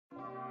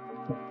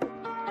Hey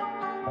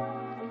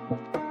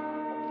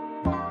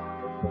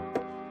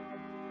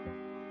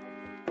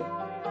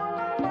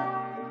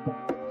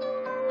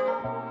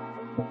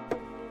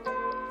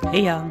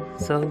y'all,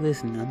 so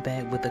listen, I'm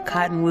back with the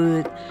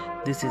Cottonwood.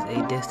 This is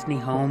a Destiny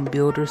Home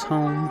Builders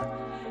home.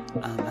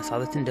 I saw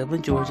this in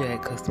Dublin, Georgia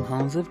at Custom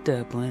Homes of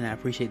Dublin. I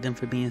appreciate them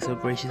for being so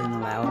gracious and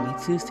allowing me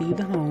to see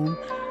the home.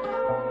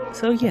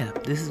 So yeah,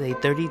 this is a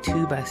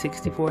 32 by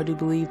 64, I do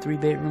believe,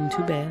 3-bedroom,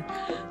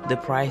 2-bath. The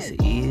price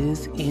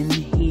is in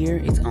here.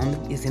 It's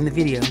in the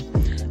video.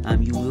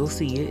 You will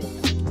see it.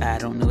 I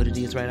don't know what it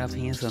is right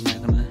offhand, so I'm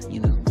not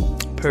gonna,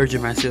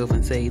 perjure myself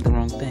and say the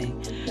wrong thing.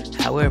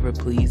 However,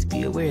 please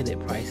be aware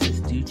that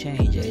prices do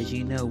change. As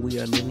you know, we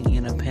are living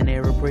in a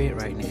Panera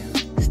Bread right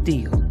now,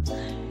 still,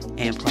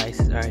 and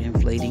prices are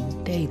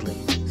inflating daily.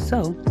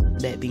 So,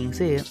 that being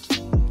said,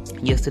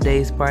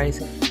 yesterday's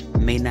price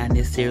may not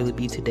necessarily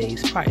be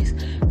today's price.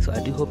 So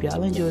I do hope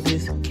y'all enjoy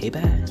this. Okay,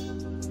 bye.